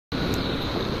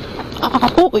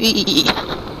Uy!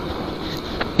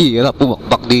 Hirap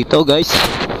pumakbak dito, guys.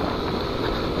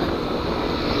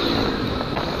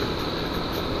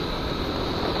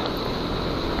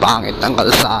 Pangit ang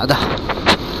kalsada.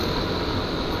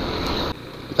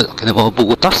 Malaki na mga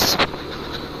butas.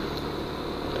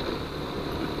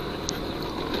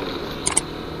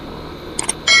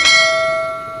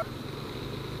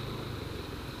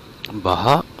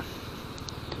 Baha.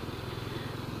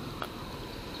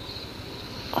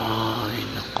 Ay,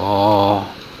 nako.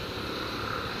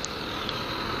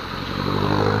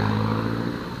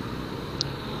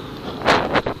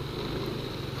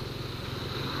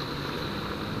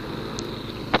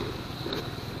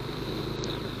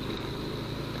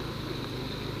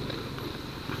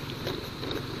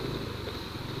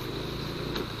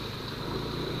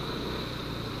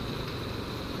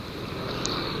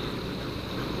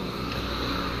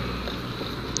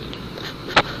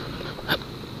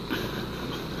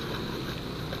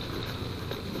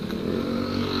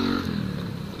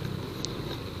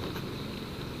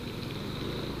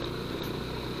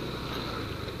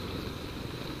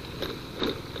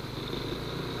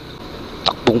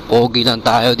 Pogi lang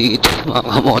tayo dito,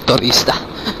 mga motorista.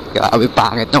 Grabe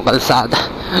pangit ng kalsada.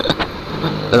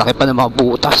 Lalaki pa ng mga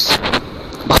butas.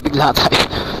 Baka bigla tayo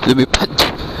lumipad.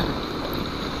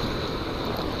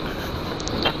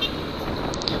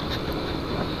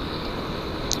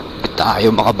 Tayo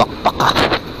makabakbaka.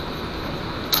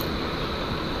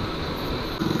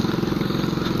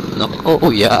 Naku,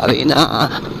 yari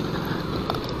na.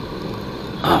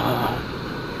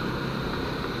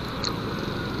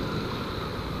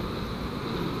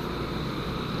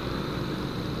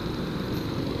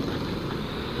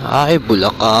 Ay,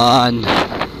 Bulacan.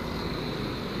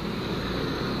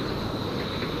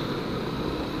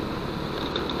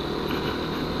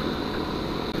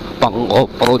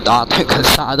 Pang-off-road dati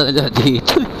kalsada na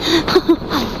dito.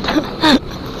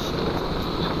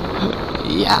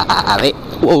 Yari.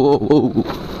 Wow, wow,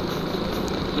 wow.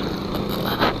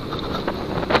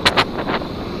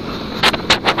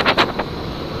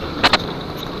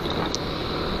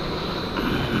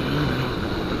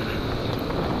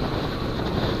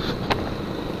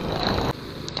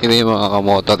 Ito yung mga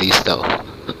kamotorista, oh.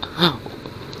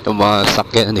 Yung mga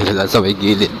sakyan nila sa may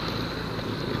gilid.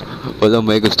 Walang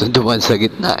may gustong dumaan sa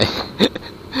gitna eh.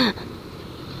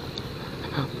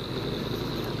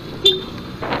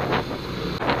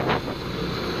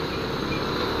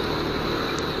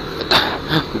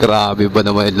 Grabe ba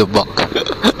naman yung lubak.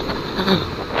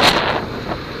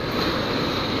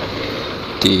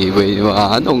 Tibay yung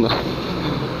mga anong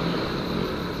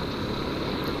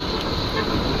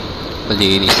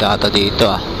malinis ata dito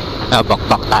ah.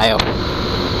 Bakbak tayo.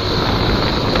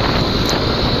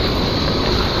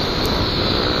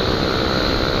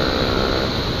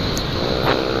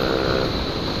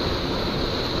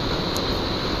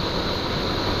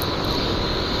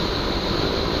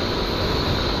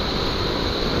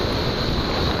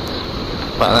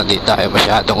 Para di tayo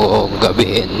masyadong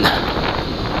gabihin.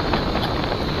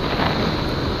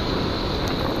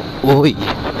 Uy,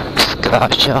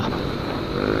 disgrasya.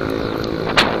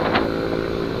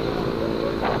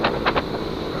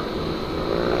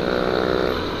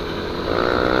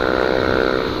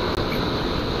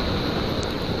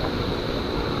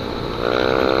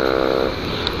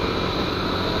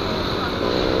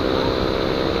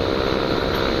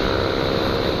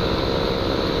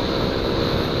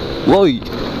 Woy!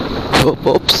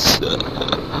 Pops!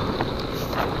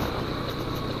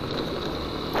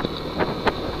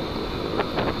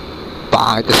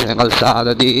 Pangit kasi ang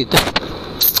kalsada dito.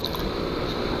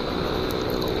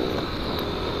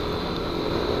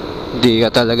 Hindi ka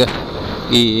talaga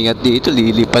iingat dito,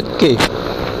 lilipad ka eh.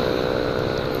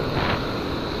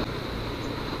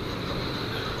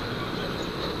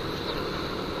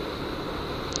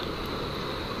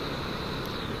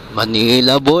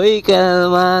 Manila boy ka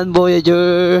naman,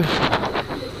 Voyager.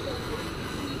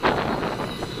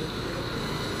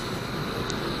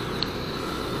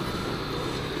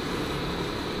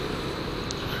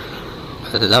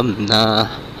 Alam na.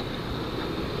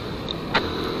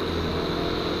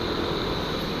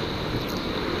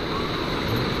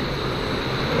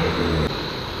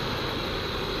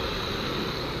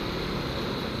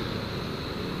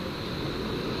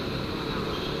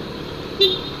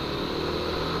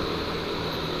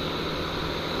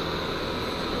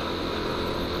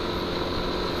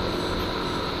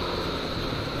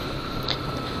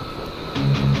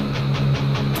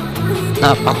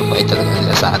 Napakabait talaga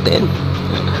nila sa atin.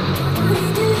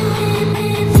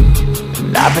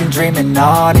 I've been dreaming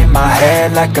on in my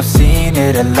head like I've seen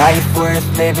it. A life worth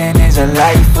living is a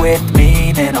life with me.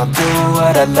 meaning. I'll do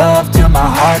what I love till my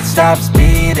heart stops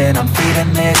beating. I'm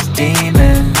feeding this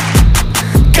demon.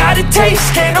 Got a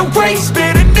taste, can't erase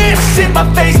bitterness in my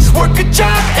face. Work a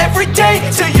job every day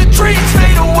till your dreams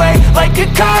fade away. Like a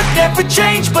card, never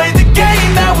change, play the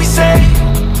game that we say.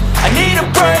 I need a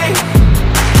break.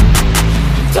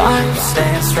 Time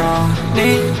staying strong,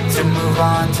 need to move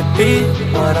on to be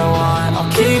what I want.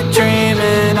 I'll keep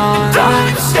dreaming on.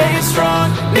 Time staying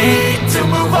strong, need to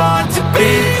move on to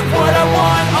be what I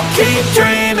want. I'll keep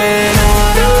dreaming on.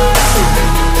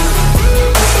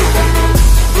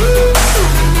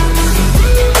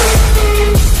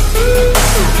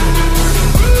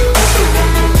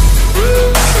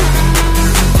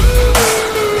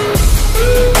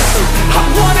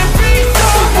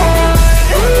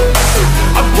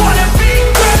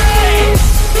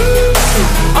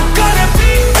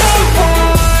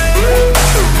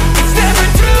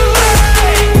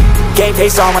 Game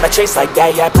face on when I chase like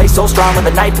that. Yeah, I play so strong with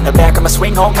a knife in the back. I'ma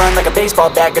swing home run like a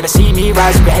baseball bat. Gonna see me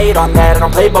rise, you can hate on that. I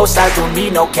don't play both sides, doing me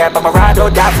no cap. I'ma ride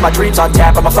or die for my dreams on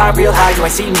tap. I'ma fly real high, you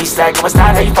ain't see me slack. No, it's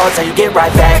not how you fall, it's how you get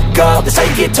right back up. That's how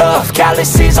you get tough.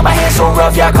 Calluses on my hands so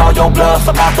rough, yeah, I call your bluff.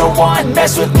 I'm not the one,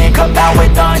 mess with me, come out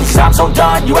with none. Cause I'm so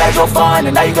done, you had your fun.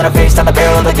 And now you're gonna face down the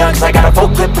barrel of the gun. Cause I got a full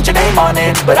clip, put your name on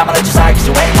it. But I'ma let you slide cause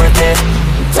you ain't worth it.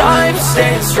 Time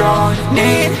staying strong,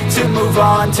 need to move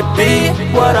on to be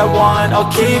what I want.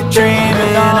 I'll keep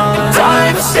dreaming on.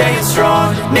 Time staying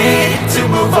strong, need to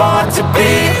move on to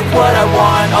be what I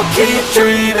want. I'll keep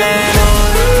dreaming on.